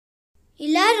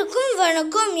எல்லாருக்கும்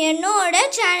வணக்கம். என்னோட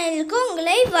சேனலுக்கு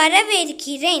உங்களை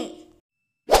வரவேற்கிறேன்.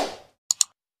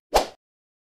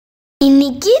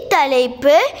 இன்னைக்கு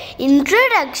தலைப்பு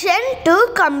Introduction to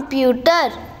Computer.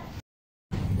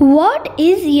 What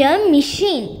is a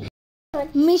machine?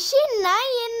 Machine na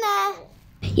enna?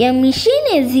 A machine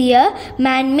is a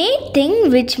man-made thing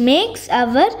which makes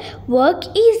our work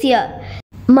easier.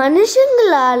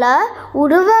 மனுஷங்களால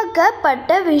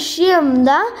உருவாக்கப்பட்ட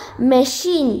விஷயம்தான்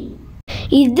மெஷின்.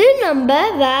 இது நம்ம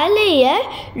வேலையை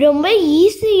ரொம்ப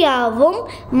ஈஸியாகவும்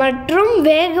மற்றும்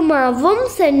வேகமாகவும்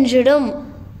செஞ்சிடும்.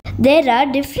 There are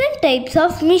different types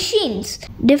of machines.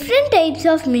 Different types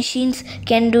of machines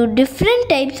can do different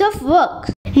types of work.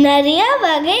 நிறைய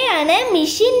வகையான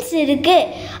மிஷின்ஸ் இருக்கு.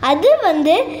 அது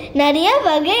நிறைய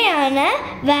வகையான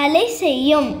வேலை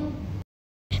செய்யும்.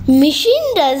 Machine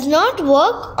does not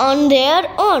work on their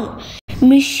own.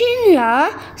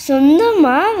 மிஷின்லாம்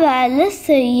சொந்தமா வேலை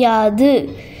செய்யாது.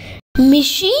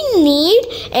 Machine need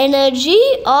energy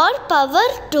or power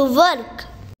to work.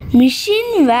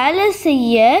 Machine வேலை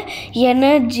செய்ய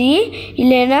எனர்ஜி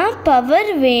இல்லைனா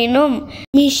பவர் வேணும்.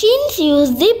 Machines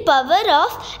use the power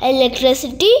of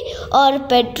electricity or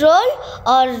petrol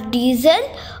or diesel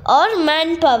or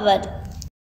manpower.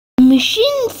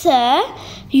 மிஷின்ஸை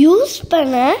use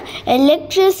பண்ண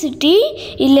எலக்ட்ரிசிட்டி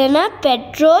இல்லைனா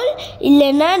பெட்ரோல்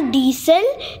இல்லைனா டீசல்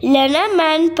இல்லைனா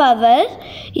மேன் பவர்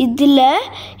இதில்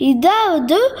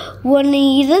ஏதாவது ஒன்று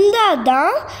இருந்தால்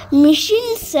தான்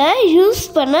மிஷின்ஸை யூஸ்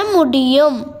பண்ண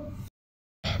முடியும்.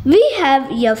 We have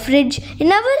a fridge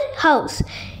in our house.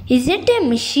 Is it a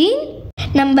machine?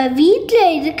 நம்ம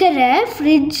வீட்டில் இருக்கிற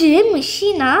fridge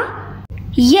மிஷினா?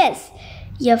 Yes.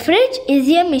 A fridge is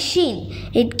a machine.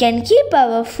 It can keep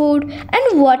our food and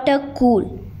water cool.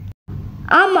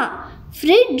 ஆமாம்,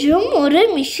 ஃப்ரிட்ஜும் ஒரு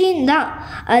மிஷின் தான்.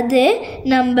 அது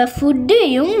நம்ம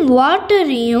ஃபுட்டையும்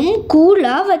வாட்டரையும்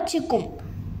கூலாக வச்சுக்கும்.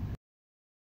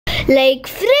 Like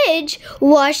fridge,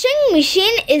 washing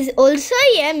machine is also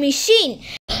a machine.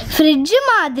 Fridge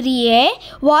மாதிரியே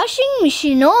வாஷிங்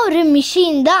மிஷினும் ஒரு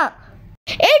மிஷின் தான்.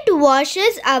 It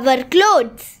washes our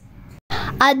clothes.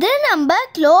 அது நம்ம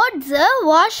க்ளோத்ஸை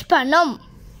வாஷ் பண்ணோம்.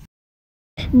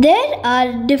 There are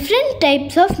different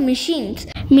types of machines.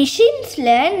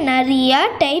 மிஷின்ஸில் நிறையா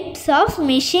டைப்ஸ் ஆஃப்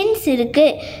மிஷின்ஸ் இருக்கு.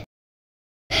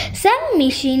 Some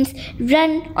machines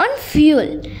run on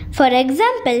fuel. For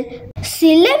example,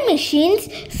 சில machines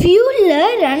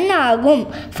ஃபியூலில் run ஆகும்.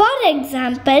 For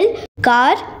example,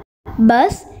 car,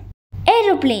 bus,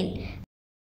 aeroplane.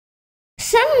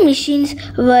 Some machines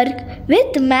work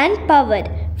with manpower.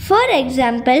 For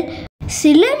example,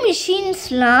 சில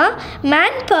மிஷின்ஸ்லாம்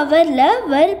man பவரில்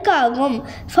work ஆகும்.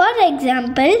 For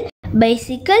example,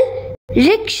 bicycle,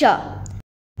 rickshaw.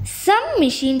 Some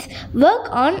machines work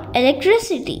on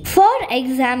electricity. For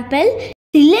example,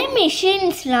 சில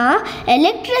மிஷின்ஸ்லாம்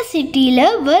எலக்ட்ரிசிட்டியில்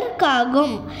work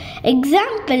ஆகும்.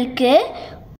 எக்ஸாம்பிளுக்கு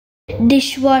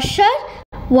dishwasher,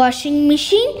 washing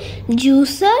machine,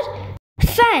 juicer,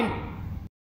 fan.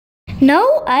 Now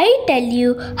I tell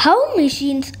you how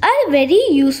machines are very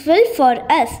useful for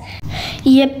us.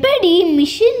 எப்படி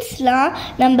மிஷின்ஸ்லாம்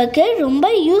நமக்கு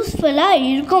ரொம்ப யூஸ்ஃபுல்லாக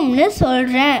இருக்கும்னு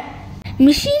சொல்கிறேன்.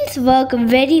 Machines work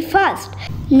very fast.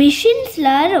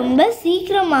 மிஷின்ஸ்லாம் ரொம்ப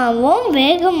சீக்கிரமாகவும்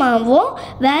வேகமாகவும்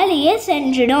வேலையை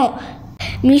செஞ்சிடும்.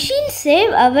 மிஷின்ஸ்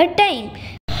சேவ் அவர் டைம்.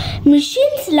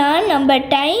 மிஷின்ஸ்லாம் நம்ம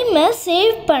டைமை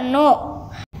சேவ் பண்ணோம்.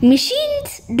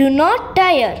 Machines do not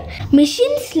tire.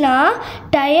 மிஷின்ஸ்லாம்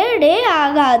டயர்டே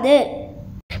ஆகாது.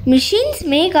 Machines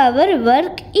make our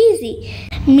work easy.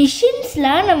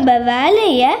 மிஷின்ஸ்லாம் நம்ம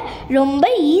வேலையை ரொம்ப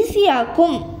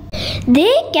ஈஸியாக்கும்.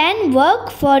 They can work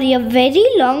for a very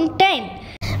long time.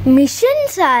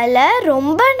 மிஷின்ஸால்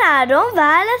ரொம்ப நேரம்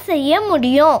வேலை செய்ய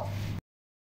முடியும்.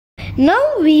 Now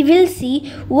we will see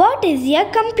what is a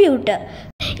computer.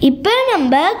 இப்போ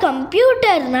நம்ம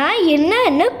கம்ப்யூட்டர்னா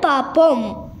என்னன்னு பார்ப்போம்.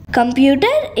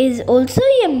 Computer is also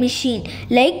a machine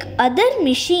like other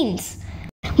machines.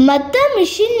 மற்ற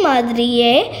மிஷின்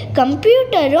மாதிரியே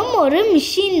கம்ப்யூட்டரும் ஒரு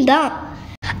மிஷின் தான்.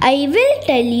 I will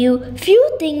tell you few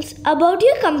things about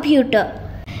your computer.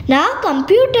 நான்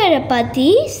கம்ப்யூட்டரை பற்றி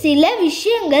சில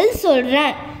விஷயங்கள்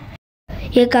சொல்கிறேன்.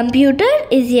 A computer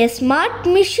is a smart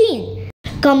machine.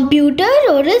 Computer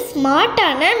ஒரு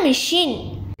ஸ்மார்ட்டான machine.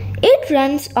 It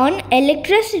runs on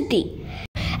electricity.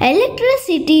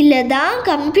 எலக்ட்ரிசிட்டியில் தான்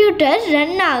கம்ப்யூட்டர்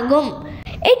ரன் ஆகும்.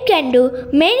 It can do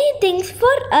many things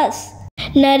for us.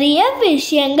 நிறைய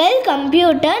விஷயங்கள்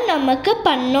கம்ப்யூட்டர் நமக்கு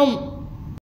பண்ணும்.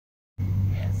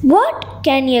 What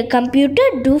can a computer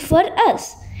do for us?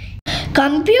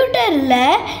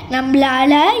 கம்ப்யூட்டரில்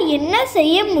நம்மளால் என்ன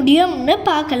செய்ய முடியும்னு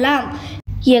பார்க்கலாம்.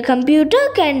 A computer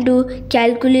can do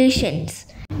calculations.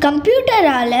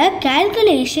 கம்ப்யூட்டரால்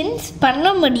calculations பண்ண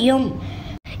முடியும்.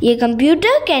 A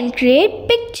computer can create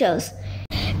pictures.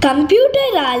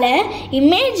 கம்ப்யூட்டரால்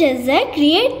இமேஜஸை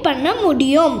create பண்ண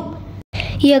முடியும்.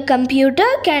 A computer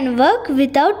can work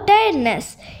without tiredness.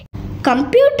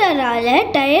 கம்ப்யூட்டரால்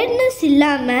tiredness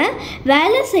இல்லாமல்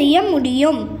வேலை செய்ய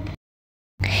முடியும்.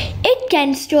 It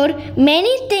can store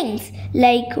many things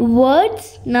like words,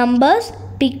 numbers,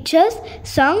 pictures,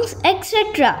 songs,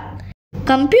 etc.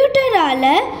 கம்ப்யூட்டரால்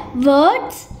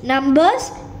words, numbers,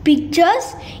 pictures,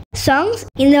 songs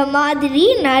இந்த மாதிரி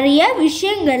நிறைய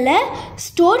விஷயங்களை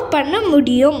ஸ்டோர் பண்ண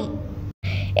முடியும்.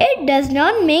 It does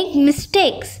not make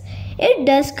mistakes. It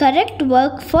does correct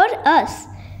work for us.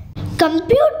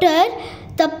 Computer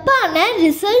தப்பான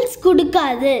ரிசல்ட்ஸ்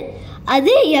கொடுக்காது.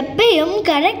 அது எப்பயும்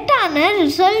கரெக்டான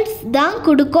ரிசல்ட்ஸ் தான்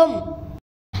கொடுக்கும்.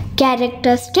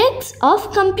 Characteristics of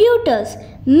computers.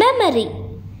 Memory.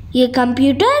 A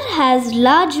computer has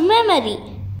large memory.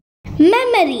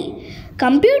 Memory.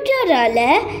 கம்ப்யூட்டரால்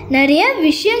நிறைய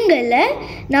விஷயங்களை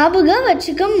ஞாபகம்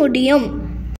வச்சுக்க முடியும்.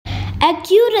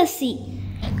 Accuracy.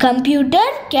 Computer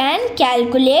can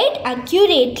calculate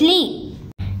accurately.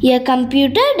 A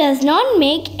computer does not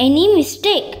make any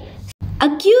mistake.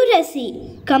 Accuracy.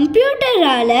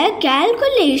 கம்ப்யூட்டரால்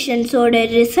calculationsோட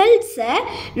ரிசல்ட்ஸை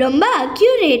ரொம்ப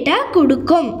அக்யூரேட்டாக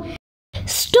கொடுக்கும்.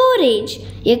 Storage.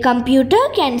 A computer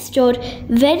can store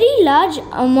very large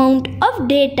amount of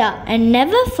data and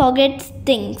never forgets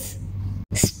things.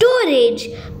 Storage.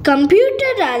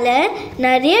 கம்ப்யூட்டரால்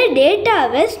நிறைய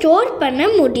டேட்டாவை ஸ்டோர் பண்ண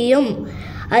முடியும்.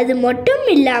 அது மட்டும்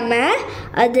இல்லாமல்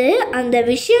அது அந்த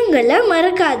விஷயங்களை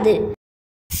மறக்காது.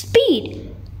 Speed.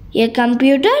 A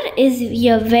computer is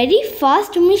a very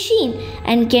fast machine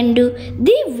and can do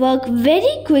the work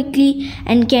very quickly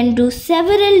and can do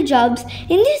several jobs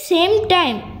in the same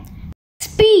time.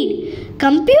 Speed.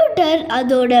 Computer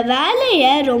அதோட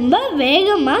வேலையை ரொம்ப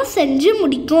வேகமாக செஞ்சு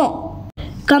முடிக்கும்.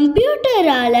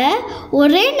 கம்ப்யூட்டரால்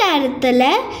ஒரே நேரத்தில்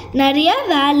நிறைய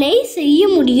வேலை செய்ய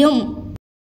முடியும்.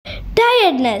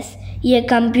 Tiredness. A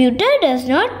computer does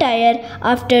not tire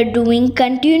after doing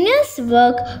continuous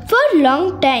work for long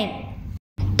time.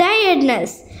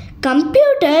 Tiredness.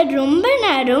 Computer ரொம்ப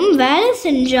நேரம் வேலை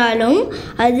செஞ்சாலும்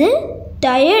அது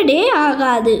டயர்டே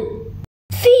ஆகாது.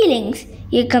 Feelings.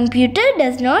 A computer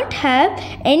does not have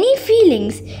any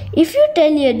feelings. If you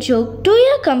tell a joke to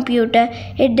your computer,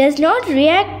 it does not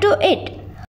react to it.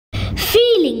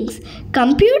 Feelings.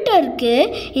 கம்ப்யூட்டருக்கு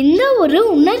எந்த ஒரு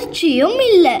உணர்ச்சியும்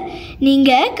இல்லை.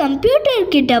 நீங்கள்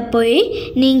கம்ப்யூட்டர்கிட்ட போய்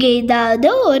நீங்கள் ஏதாவது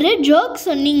ஒரு ஜோக்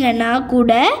சொன்னீங்கன்னா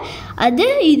கூட அது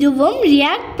இதுவும்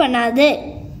ரியாக்ட் பண்ணாது.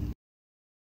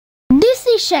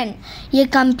 Decision. A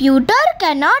computer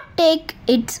cannot take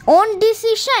its own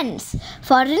decisions.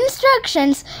 For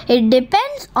instructions, it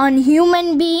depends on human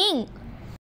being.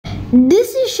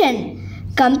 Decision.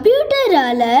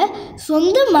 கம்ப்யூட்டரால்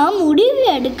சொந்தமாக முடிவு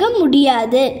எடுக்க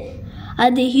முடியாது.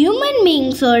 அது ஹியூமன்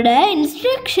பீயிங்ஸோட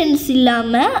இன்ஸ்ட்ரக்ஷன்ஸ்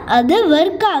இல்லாமல் அது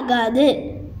ஒர்க் ஆகாது.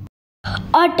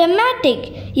 Automatic.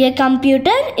 A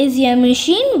computer is a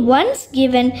machine once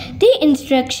given the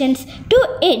instructions to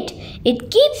it. It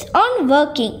keeps on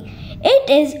working. It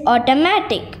is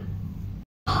automatic.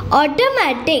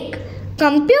 Automatic.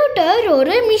 Computer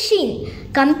ஒரு machine.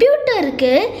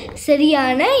 கம்ப்யூட்டருக்கு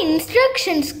சரியான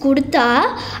இன்ஸ்ட்ரக்ஷன்ஸ் கொடுத்தா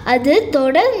அது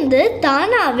தொடர்ந்து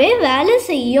தானாகவே வேலை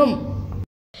செய்யும்.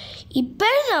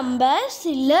 இப்போ நம்ம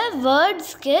சில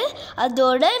வேர்ட்ஸ்க்கு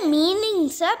அதோட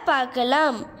மீனிங்ஸை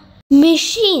பார்க்கலாம்.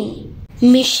 Machine.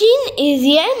 Machine is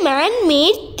a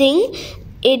man-mat thing.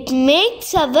 It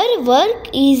makes our work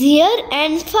easier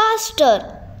and pastor.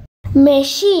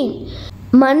 Machine.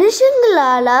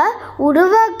 மனுஷங்களால்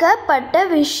உருவாக்கப்பட்ட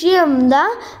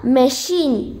விஷயம்தான்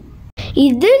மெஷின்.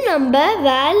 இது நம்ம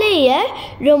வேலையை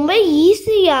ரொம்ப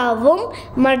ஈஸியாகவும்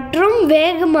மற்றும்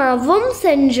வேகமாகவும்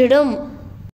செஞ்சிடும்.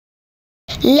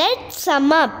 Let's sum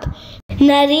up.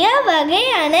 நிறைய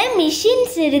வகையான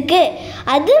மிஷின்ஸ் இருக்கு.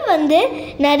 அது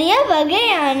நிறைய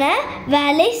வகையான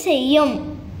வேலை செய்யும்.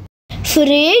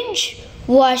 Fridge,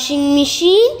 washing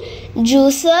machine,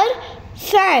 juicer,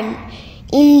 fan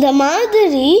இந்த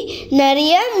மாதிரி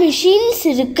நிறைய மிஷின்ஸ்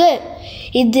இருக்கு.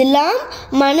 இதெல்லாம்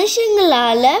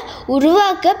மனுஷங்களால்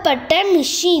உருவாக்கப்பட்ட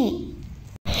மிஷின்.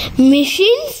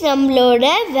 மிஷின்ஸ் நம்மளோட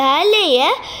வேலையை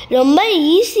ரொம்ப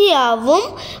ஈஸியாகவும்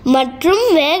மற்றும்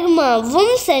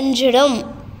வேகமாகவும் செஞ்சிடும்.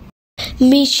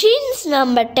 மிஷின்ஸ்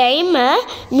நம்ம டைமை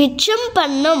மிச்சம்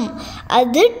பண்ணும்.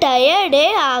 அது டயர்டே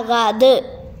ஆகாது.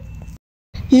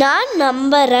 நான்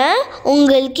நம்புகிறேன்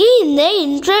உங்களுக்கு இந்த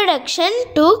இன்ட்ரடக்ஷன்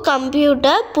டு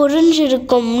கம்ப்யூட்டர்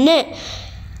புரிஞ்சிருக்கும்னு.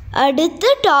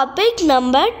 அடுத்த டாபிக்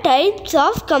நம்ம டைப்ஸ்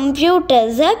ஆஃப்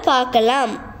கம்ப்யூட்டர்ஸை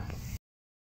பார்க்கலாம்.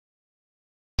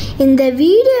 இந்த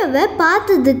வீடியோவை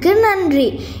பார்த்ததுக்கு நன்றி.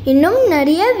 இன்னும்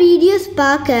நிறைய வீடியோஸ்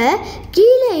பார்க்க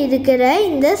கீழே இருக்கிற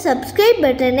இந்த சப்ஸ்கிரைப்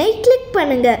பட்டனை கிளிக்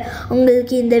பண்ணுங்கள்.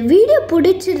 உங்களுக்கு இந்த வீடியோ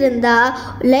பிடிச்சிருந்தா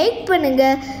லைக்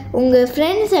பண்ணுங்கள், உங்கள்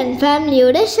ஃப்ரெண்ட்ஸ் அண்ட்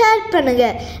ஃபேமிலியோட ஷேர்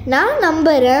பண்ணுங்கள். நான்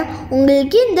நம்புகிறேன்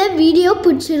உங்களுக்கு இந்த வீடியோ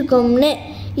பிடிச்சிருக்கோம்னு.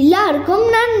 எல்லாருக்கும்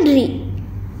நன்றி.